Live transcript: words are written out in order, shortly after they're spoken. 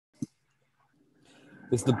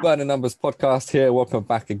It's the Burning Numbers podcast here. Welcome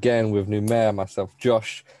back again with Numair, myself,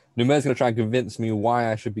 Josh. Numair's going to try and convince me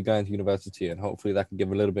why I should be going to university, and hopefully that can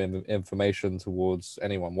give a little bit of information towards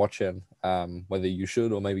anyone watching, whether you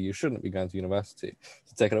should or maybe you shouldn't be going to university.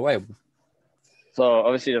 So take it away. So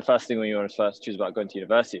obviously the first thing when you want to first choose about going to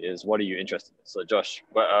university is what are you interested in? So Josh,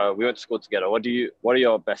 we went to school together. What are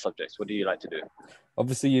your best subjects? What do you like to do?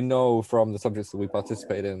 Obviously, you know from the subjects that we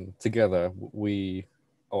participate in together,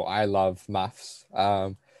 I love maths.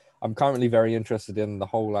 I'm currently very interested in the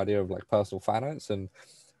whole idea of like personal finance and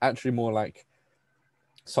actually more like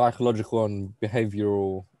psychological and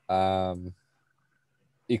behavioral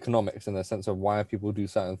economics in the sense of why people do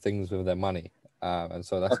certain things with their money. And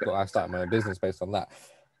so that's what I started my business based on that.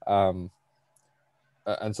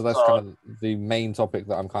 And so that's kind of the main topic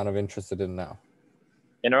that I'm kind of interested in now.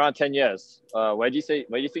 In around 10 years, where do you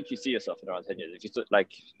think you see yourself in around 10 years? If you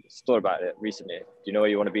thought about it recently, do you know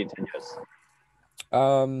where you want to be in 10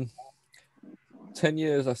 years? 10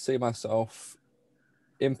 years, I see myself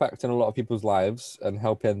impacting a lot of people's lives and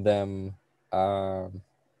helping them kind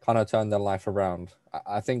of turn their life around.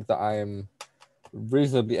 I think that I am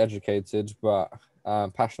reasonably educated, but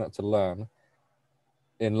passionate to learn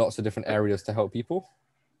in lots of different areas to help people.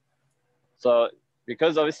 So,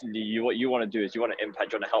 because obviously what you want to do is you want to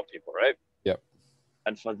impact, you want to help people, right? Yep.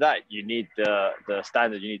 And for that, you need the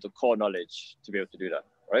standard, you need the core knowledge to be able to do that,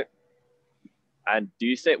 right? And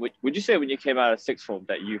would you say when you came out of sixth form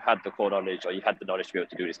that you had the core knowledge or you had the knowledge to be able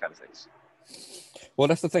to do these kind of things? Well,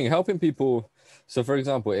 that's the thing, helping people. So for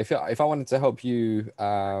example, if I wanted to help you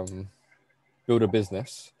build a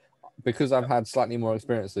business, because I've had slightly more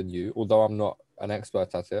experience than you, although I'm not an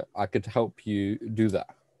expert at it, I could help you do that,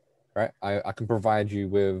 right? I can provide you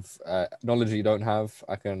with knowledge that you don't have.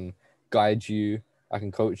 I can guide you, I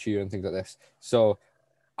can coach you and things like this. So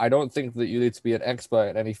I don't think that you need to be an expert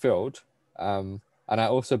in any field. And I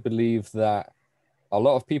also believe that a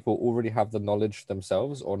lot of people already have the knowledge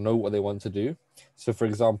themselves or know what they want to do. So for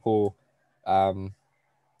example,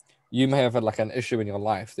 you may have had like an issue in your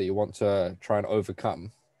life that you want to try and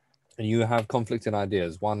overcome, and you have conflicting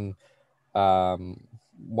ideas. One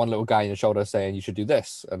little guy on your shoulder saying you should do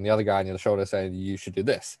this, and the other guy on your shoulder saying you should do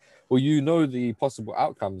this. Well, you know the possible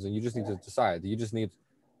outcomes, and you just need to decide. You just need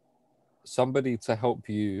somebody to help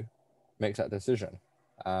you make that decision.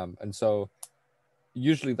 And so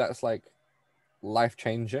usually that's like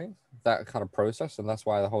life-changing, that kind of process, and that's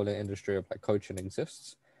why the whole industry of like coaching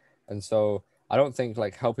exists. And so I don't think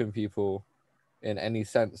like helping people in any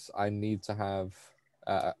sense I need to have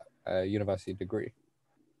a university degree.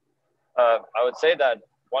 I would say that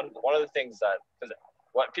one of the things that, because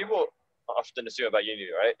what people often assume about uni,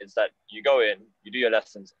 right, is that you go in, you do your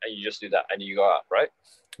lessons, and you just do that, and you go out, right?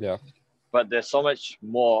 Yeah. But there's so much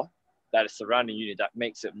more that is surrounding uni that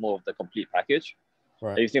makes it more of the complete package.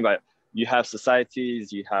 Right. And you think about it, you have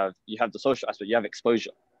societies, you have the social aspect, you have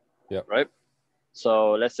exposure. Yeah. Right.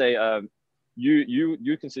 So let's say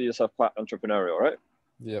you consider yourself quite entrepreneurial, right?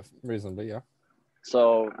 Yeah, reasonably, yeah.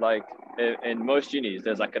 So like in most unis,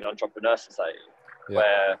 there's like an entrepreneur society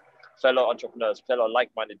where fellow entrepreneurs, fellow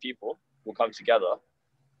like-minded people will come together.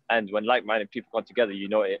 And when like-minded people come together,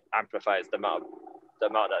 it amplifies the amount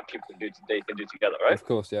that people can do together, right? Of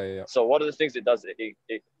course, yeah. So one of the things it does,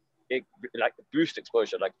 it like boosts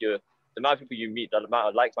exposure. Like the amount of people you meet, the amount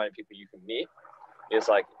of like-minded people you can meet is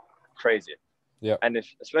like crazy. Yeah. And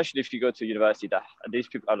especially if you go to a university that these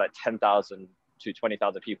people are like 10,000 to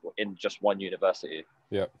 20,000 people in just one university.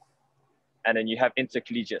 Yeah. And then you have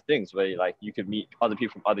intercollegiate things where you can meet other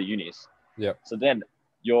people from other unis. Yeah. So then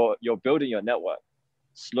you're building your network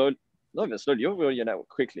slowly, not even slowly, you're building your network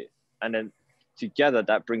quickly. And then together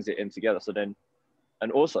that brings it in together. So then,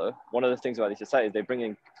 and also one of the things about these societies, they bring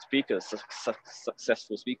in speakers,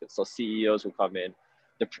 successful speakers. So CEOs will come in.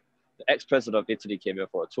 The ex-president of Italy came in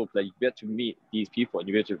for a talk. That you get to meet these people and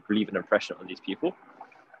you get to leave an impression on these people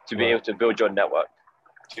to be able to build your network.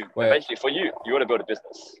 Eventually, for you want to build a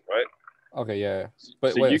business, right? Okay, yeah.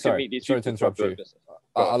 But so you can meet these people to interrupt you.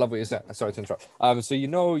 I love what you said. Sorry to interrupt. So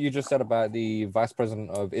you just said about the vice president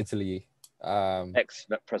of Italy.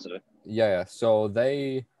 Ex-president. Yeah. So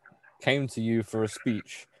they came to you for a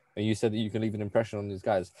speech, and you said that you can leave an impression on these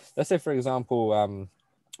guys. Let's say, for example,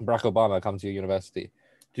 Barack Obama comes to your university.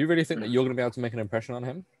 Do you really think that you're going to be able to make an impression on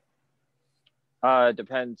him?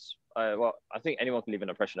 Depends. Well, I think anyone can leave an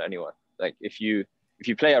impression on anyone. Like if you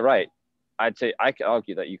play it right, I'd say I could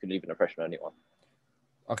argue that you can leave an impression on anyone.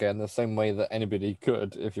 Okay, in the same way that anybody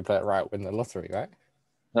could, if you play it right, win the lottery, right?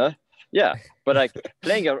 Huh? Yeah, but like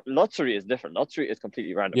playing a lottery is different. Lottery is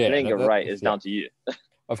completely random. Yeah, playing it right is down to you.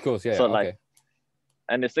 Of course, yeah. So okay.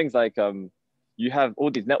 and there's things like you have all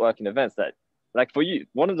these networking events that like for you,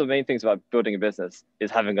 one of the main things about building a business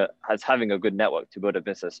is having a good network to build a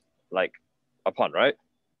business like upon, right?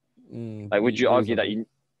 Like, Reasonably. would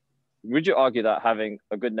you argue that having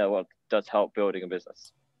a good network does help building a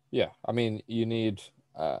business? Yeah, I mean, you need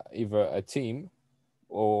either a team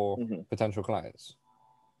or Mm-hmm. potential clients.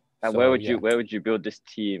 And So yeah, where would you build this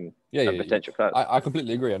team yeah, and yeah, yeah. potential clients? I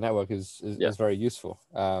completely agree. A network Yeah, is very useful.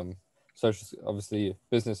 So obviously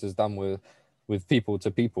business is done with people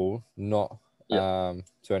to people, not yeah.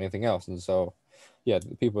 to anything else. And so, yeah,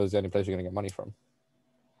 people is the only place you're going to get money from.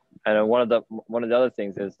 And then one of the other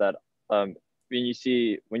things is that um,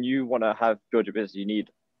 when you want to have build your business, you need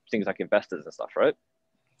things like investors and stuff, right?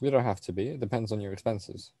 You don't have to be. It depends on your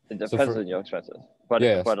expenses. It So depends for on your expenses,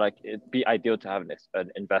 yes, but like it'd be ideal to have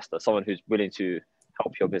an investor, someone who's willing to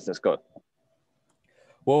help your business go.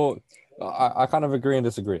 well, I kind of agree and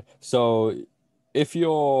disagree. So if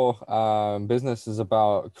your business is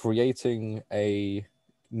about creating a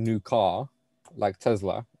new car, like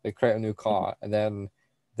Tesla, they create a new Mm-hmm. car and then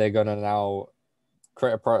they're gonna now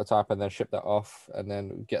create a prototype and then ship that off and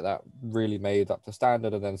then get that really made up to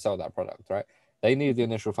standard and then sell that product, right? They need the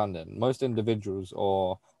Mm-hmm. initial funding. Most individuals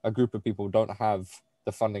or a group of people don't have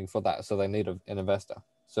the funding for that, so they need an investor.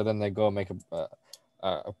 So then they go and make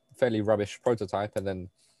a fairly rubbish prototype and then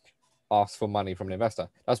ask for money from an investor.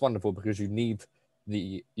 That's wonderful because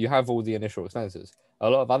you have all the initial expenses. A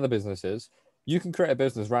lot of other businesses, you can create a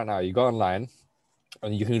business right now. You go online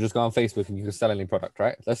and you can just go on Facebook and you can sell any product,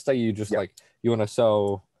 right? Let's say you just Yeah. like you want to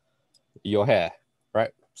sell your hair,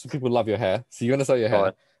 right? Some people love your hair, so you want to sell your Go hair.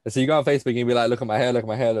 on. And so you go on Facebook and you be like, look at my hair,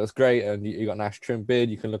 looks great, and you got a nice trim beard.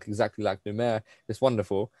 You can look exactly like Numair. It's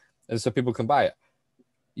wonderful, and so people can buy it.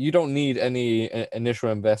 You don't need any initial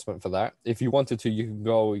investment for that. If you wanted to, you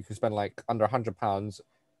can spend like under £100,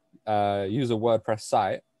 use a WordPress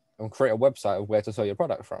site and create a website of where to sell your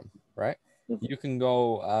product from, right? Mm-hmm. You can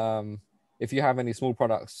go, if you have any small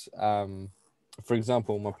products, for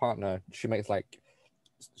example, my partner, she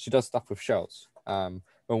does stuff with shells. And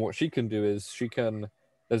what she can do is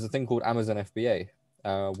there's a thing called Amazon FBA,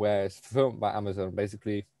 where it's fulfillment by Amazon,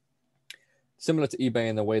 basically similar to eBay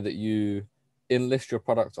in the way that you enlist your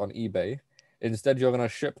product on eBay. Instead, you're going to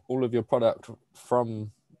ship all of your product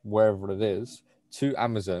from wherever it is to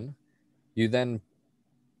Amazon. You then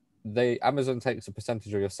Amazon takes a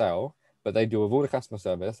percentage of your sale, but they deal with all the customer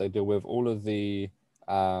service. They deal with all of the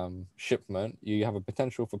shipment. You have a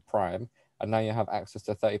potential for Prime, and now you have access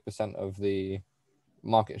to 30% of the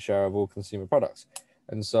market share of all consumer products.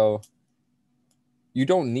 And so you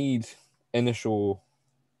don't need initial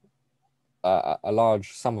a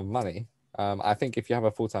large sum of money. I think if you have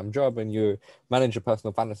a full-time job and you manage your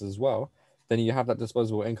personal finances as well, then you have that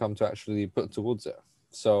disposable income to actually put towards it.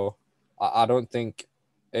 So I don't think,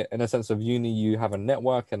 in a sense of uni, you have a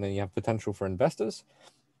network and then you have potential for investors.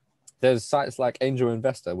 There's sites like Angel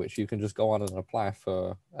Investor, which you can just go on and apply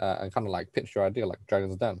for and kind of like pitch your idea like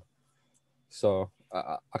Dragon's Den. So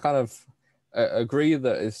I kind of agree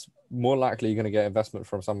that it's more likely you're going to get investment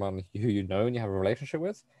from someone who you know and you have a relationship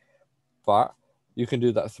with, but you can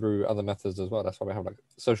do that through other methods as well. That's why we have like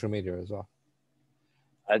social media as well.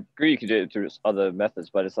 I agree you can do it through other methods,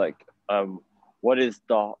 but it's like, what is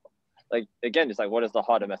the like again? It's like, what is the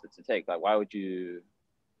harder method to take? Like, why would you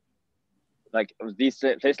like these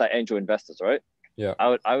places like angel investors, right? Yeah,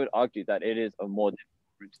 I would argue that it is a more difficult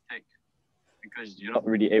route to take because you're not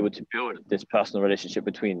really able to build this personal relationship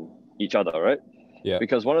between each other, right? yeah,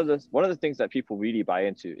 Because one of the things that people really buy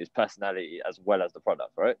into is personality as well as the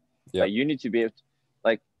product, right? yeah, Like you need to be able to,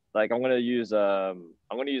 like I'm gonna use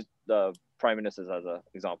the prime ministers as an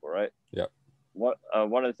example, right? yeah, What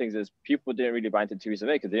one of the things is people didn't really buy into Theresa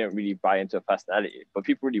May because they didn't really buy into a personality, but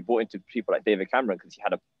people really bought into people like David Cameron because he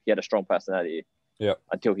had a strong personality yeah,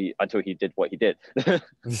 until he did what he did.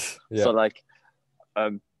 yeah, So like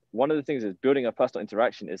one of the things is building a personal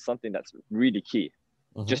interaction is something that's really key,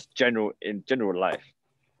 mm-hmm. just in general life,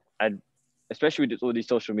 and especially with all these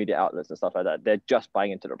social media outlets and stuff like that, they're just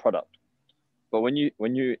buying into the product. But when you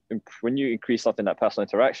increase something like personal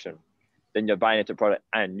interaction, then you're buying into the product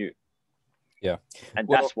and new, yeah. and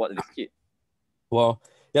Well, that's what is key. well,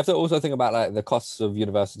 you have to also think about like the costs of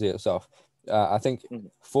university itself. I think Mm-hmm.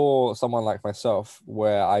 for someone like myself,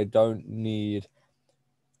 where I don't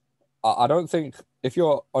think if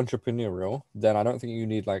you're entrepreneurial, then I don't think you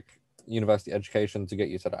need like university education to get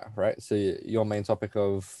you to that, right? So your main topic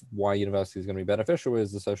of why university is going to be beneficial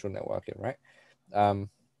is the social networking, right? Um,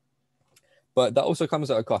 but that also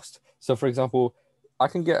comes at a cost. So, for example, I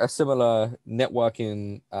can get a similar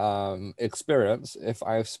networking experience if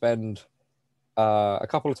I spend a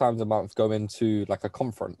couple of times a month go into like a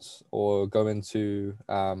conference or go into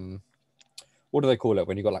what do they call it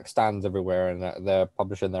when you got like stands everywhere and they're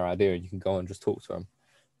publishing their idea and you can go and just talk to them?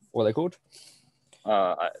 What are they called?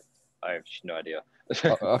 I have no idea.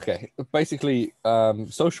 Okay, basically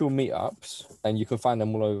social meetups, and you can find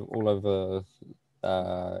them all over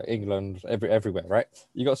England, everywhere, right?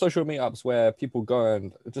 You got social meetups where people go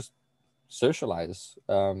and just socialize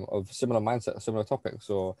of similar mindset, similar topics,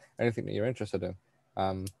 or anything that you're interested in.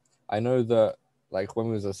 I know that like when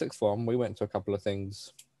we was at sixth form, we went to a couple of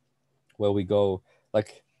things where we go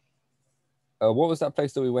like, what was that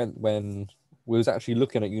place that we went when we was actually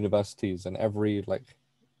looking at universities, and every like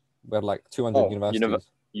we had like 200 Oh,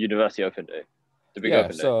 universities. University Open Day, the big Yeah,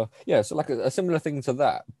 Open Day. so like a similar thing to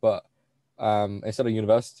that, but instead of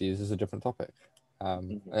universities, is a different topic.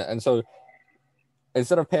 And so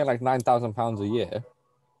instead of paying like £9,000 a year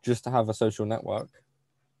just to have a social network,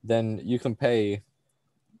 then you can pay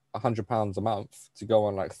 £100 a month to go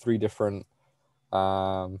on like 3 different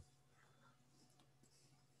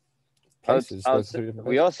places. Go to 3 different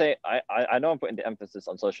We places. all say I know I'm putting the emphasis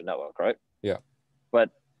on social network, right? Yeah.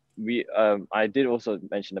 But we I did also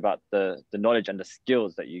mention about the knowledge and the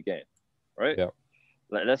skills that you gain, right? Yeah.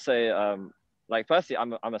 Like, let's say like firstly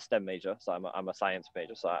I'm a STEM major, so I'm a science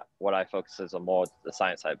major, so what I focus is on more the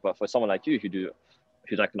science side. But for someone like you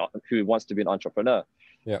who wants to be an entrepreneur,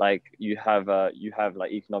 Yeah. like you have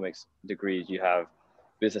like economics degrees, you have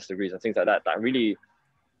business degrees and things like that that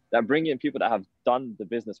bring in people that have done the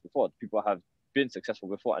business before, people have been successful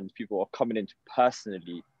before, and people are coming in to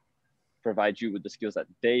personally provide you with the skills that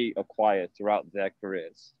they acquire throughout their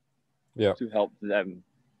careers, Yeah. to help them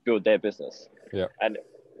build their business. Yeah. And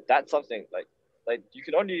that's something like you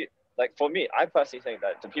can only, like for me, I personally think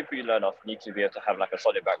that the people you learn off need to be able to have like a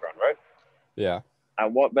solid background, right? Yeah.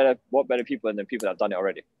 And what better people than people that have done it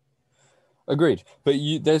already? Agreed. But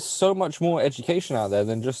there's so much more education out there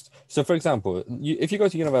than just. So, for example, if you go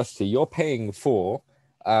to university, you're paying for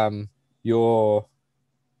your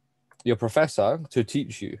professor to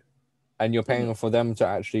teach you, and you're paying for them to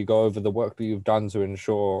actually go over the work that you've done to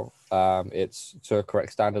ensure it's to a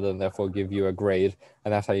correct standard, and therefore give you a grade,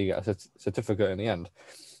 and that's how you get a certificate in the end.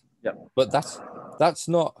 Yeah. But that's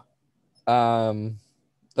not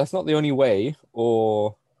the only way,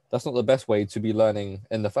 or that's not the best way to be learning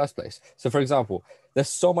in the first place. So, for example, there's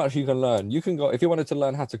so much you can learn. You can go, if you wanted to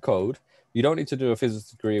learn how to code, you don't need to do a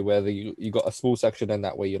physics degree where you got a small section in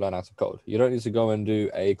that where you learn how to code. You don't need to go and do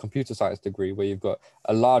a computer science degree where you've got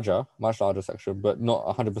a much larger section, but not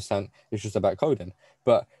 100%. It's just about coding.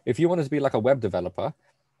 But if you wanted to be like a web developer,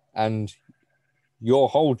 and your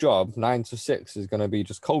whole job 9 to 6 is going to be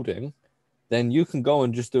just coding, then you can go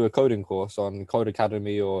and just do a coding course on Code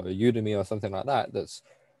Academy or Udemy or something like that. That's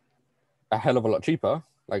a hell of a lot cheaper,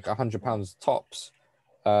 like £100 tops.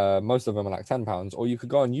 Most of them are like £10. Or you could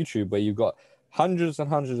go on YouTube where you've got hundreds and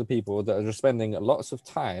hundreds of people that are just spending lots of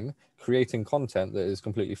time creating content that is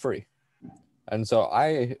completely free. And so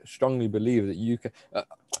I strongly believe that you can,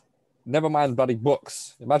 never mind bloody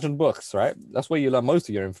books. Imagine books, right? That's where you learn most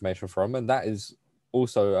of your information from, and that is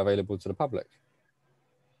also available to the public.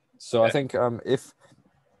 So I think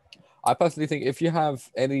I personally think if you have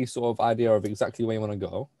any sort of idea of exactly where you want to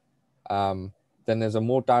go, then there's a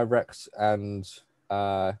more direct and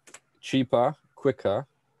cheaper, quicker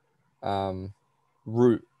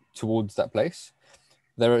route towards that place.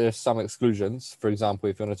 There are some exclusions. For example,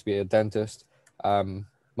 if you want to be a dentist,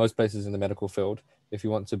 most places in the medical field, if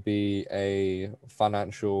you want to be a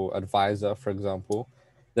financial advisor, for example,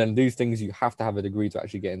 then these things you have to have a degree to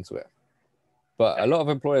actually get into it. But a lot of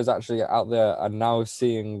employers actually out there are now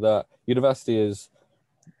seeing that university is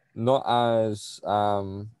not as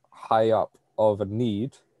high up of a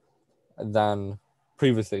need than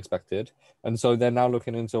previously expected. And so they're now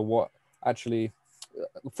looking into what actually,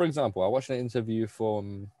 for example, I watched an interview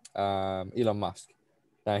from Elon Musk.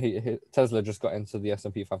 Now, Tesla just got into the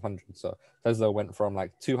S&P 500. So Tesla went from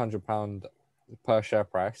like £200 per share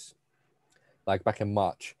price, like back in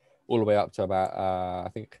March, all the way up to about, I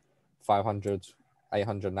think, 500,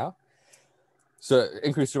 800 now. So it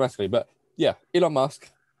increased dramatically. But yeah, Elon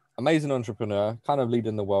Musk, amazing entrepreneur, kind of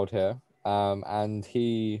leading the world here. And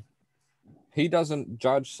he doesn't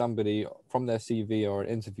judge somebody from their CV or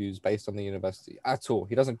interviews based on the university at all.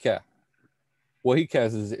 He doesn't care. What he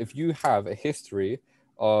cares is if you have a history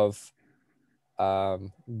of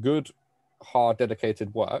good, hard,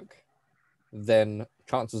 dedicated work, then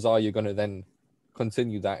chances are you're going to then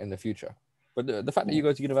continue that in the future. But the fact that you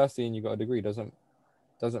go to university and you got a degree doesn't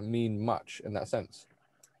mean much in that sense.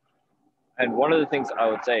 And one of the things I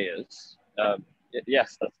would say is,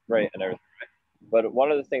 yes, that's great and everything, right? But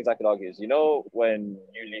one of the things I could argue is, when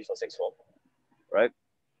you leave for sixth form, right?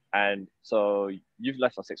 And so you've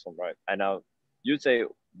left for sixth form, right? And now you'd say,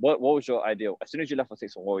 what was your ideal? As soon as you left for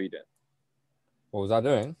sixth form, what were you doing? What was I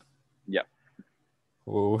doing? Yeah.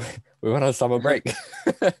 Well, we went on summer break.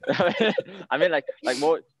 I mean, like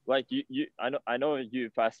more like you. I know you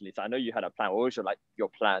personally, so I know you had a plan. What was your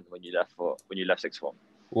plan when you left sixth form?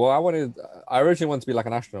 Well, I originally wanted to be like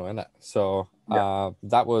an astronaut, innit? So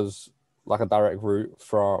that was like a direct route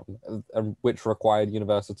from which required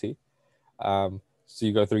university. So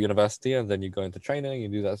you go through university and then you go into training, you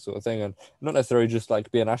do that sort of thing, and not necessarily just like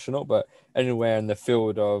be an astronaut, but anywhere in the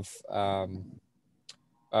field of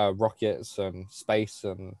rockets and space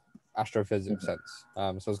and astrophysics sense. So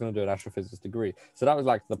I was going to do an astrophysics degree. So that was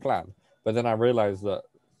like the plan. But then I realized that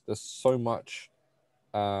there's so much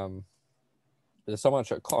at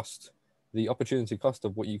cost. The opportunity cost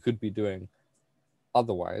of what you could be doing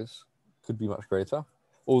otherwise could be much greater.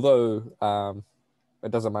 Although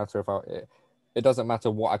it doesn't matter it doesn't matter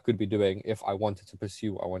what I could be doing if I wanted to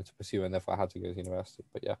pursue what I wanted to pursue, and therefore I had to go to university.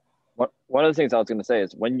 But yeah. One of the things I was going to say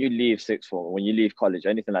is when you leave sixth form, when you leave college,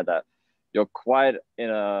 anything like that, you're quite in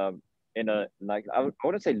a like I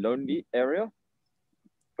wouldn't say lonely area,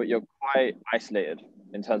 but you're quite isolated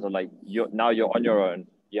in terms of like you're on your own.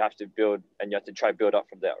 You have to build and you have to try build up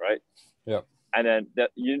from there, right? Yeah. And then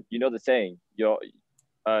you know the saying,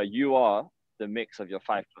 you are the mix of your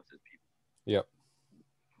five closest people. Yep.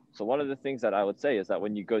 So one of the things that I would say is that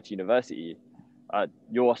when you go to university,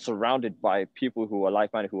 you're surrounded by people who are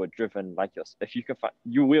like-minded, who are driven like yourself. If you can find,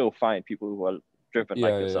 you will find people who are driven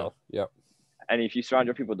like yourself. Yeah. And if you surround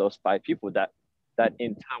your people with those five people, that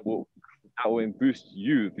in turn will boost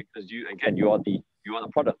you, because you are the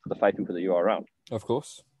product of the five people that you are around. Of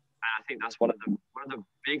course. And I think that's one of the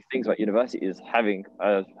big things about university is having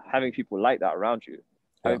people like that around you,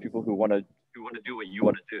 having people who want to do what you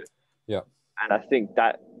want to do. Yeah. And I think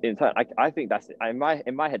that in turn, I think that's in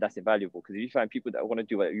my head that's invaluable, because if you find people that want to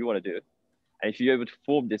do what you want to do, and if you're able to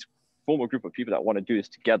form a group of people that want to do this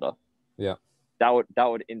together, yeah, that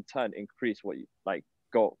would in turn increase what you like.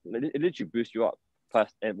 It literally boost you up.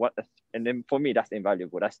 And then for me, that's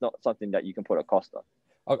invaluable. That's not something that you can put a cost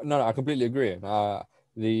on. No, I completely agree.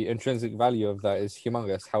 The intrinsic value of that is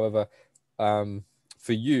humongous. However,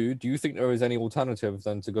 for you, do you think there is any alternative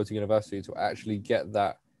than to go to university to actually get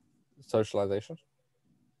that socialization?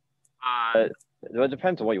 It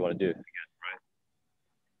depends on what you want to do, again,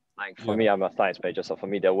 right? Like for me, I'm a science major, so for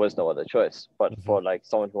me there was no other choice. But for like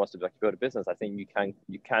someone who wants to build a business, I think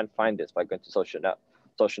you can find this by going to social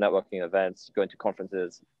networking events, going to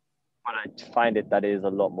conferences. But I find that is a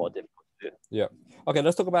lot more difficult to do. Yeah. Okay,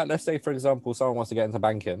 let's say, for example, someone wants to get into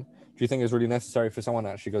banking. Do you think it's really necessary for someone to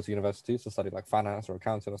actually go to university to study like finance or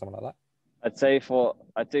accounting or something like that? I'd say for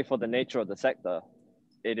the nature of the sector,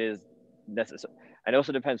 it is necessary. And it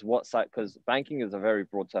also depends what side, because banking is a very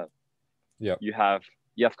broad term. Yeah. You have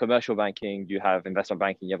commercial banking, you have investment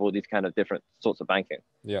banking, you have all these kind of different sorts of banking.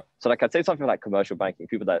 Yeah. So like I'd say something like commercial banking,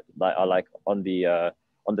 people that are like on the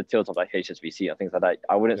tilts of like HSBC and things like that.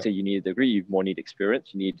 I wouldn't say you need a degree, you more need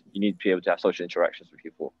experience. You need to be able to have social interactions with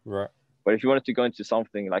people. Right. But if you wanted to go into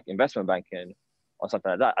something like investment banking or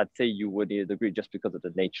something like that, I'd say you would need a degree just because of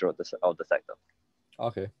the nature of the sector.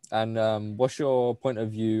 Okay. And what's your point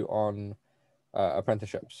of view on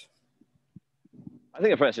apprenticeships? I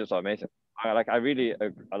think apprenticeships are amazing. I like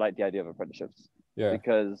the idea of apprenticeships. Yeah.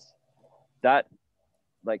 Because that,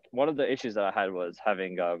 like, one of the issues that I had was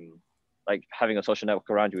having a social network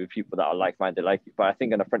around you with people that are like-minded like you. But I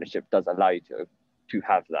think an apprenticeship does allow you to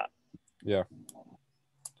have that. Yeah.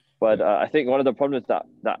 But I think one of the problems that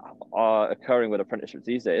are occurring with apprenticeships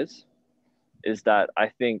these days is that I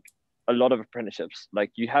think a lot of apprenticeships,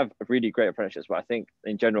 like you have really great apprenticeships, but I think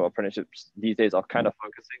in general apprenticeships these days are kind of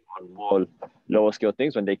focusing on more lower skilled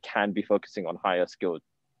things when they can be focusing on higher skilled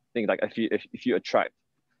things. Like if you attract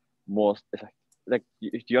more, like, do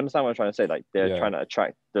you understand what I'm trying to say? Like they're trying to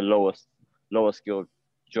attract the lower skilled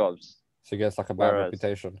jobs. So it gets like a bad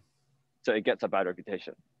reputation. So it gets a bad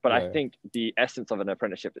reputation. But I think the essence of an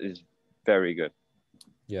apprenticeship is very good.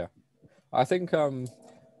 Yeah. I think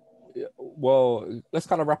well, let's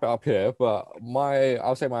kind of wrap it up here, but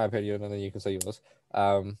I'll say my opinion and then you can say yours.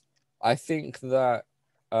 I think that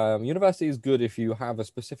university is good if you have a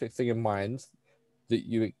specific thing in mind that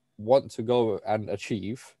you want to go and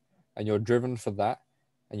achieve, and you're driven for that,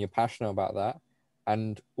 and you're passionate about that.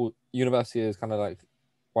 And university is kind of like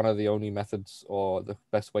one of the only methods or the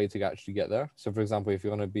best way to actually get there. So, for example, if you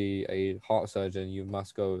want to be a heart surgeon, you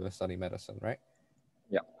must go and study medicine, right?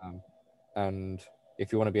 Yeah. And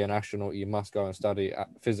if you want to be an astronaut, you must go and study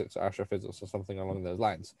physics or astrophysics or something along those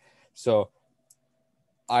lines. So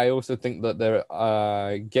I also think that they're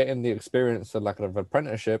getting the experience of like an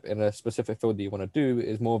apprenticeship in a specific field that you want to do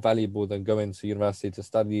is more valuable than going to university to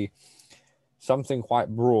study something quite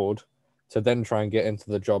broad to then try and get into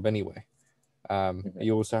the job anyway.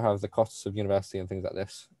 You also have the costs of university and things like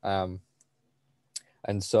this.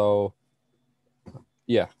 And so,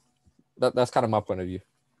 yeah, that's kind of my point of view.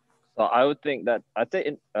 So I would think that I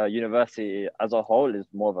think university as a whole is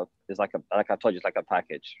more of a is like I told you, it's like a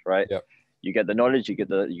package, right? Yep. You get the knowledge, you get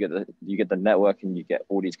the network, and you get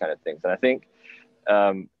all these kind of things. And I think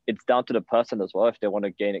it's down to the person as well if they want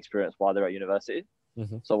to gain experience while they're at university.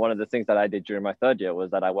 Mm-hmm. So one of the things that I did during my third year was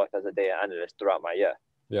that I worked as a data analyst throughout my year.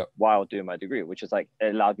 Yep. While doing my degree, which is like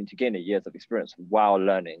it allowed me to gain a years of experience while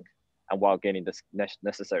learning and while gaining the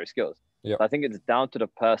necessary skills. Yep. So I think it's down to the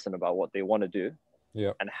person about what they want to do.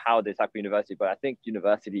 Yeah. And how they tackle university. But I think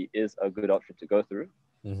university is a good option to go through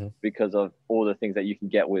because of all the things that you can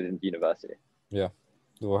get within university. Yeah.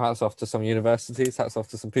 Well, hats off to some universities, hats off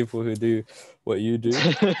to some people who do what you do,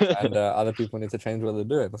 and other people need to change what they're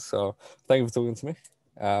doing. So thank you for talking to me.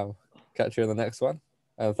 Catch you in the next one.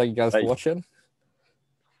 Thank you guys for watching.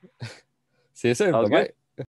 See you soon. Bye-bye.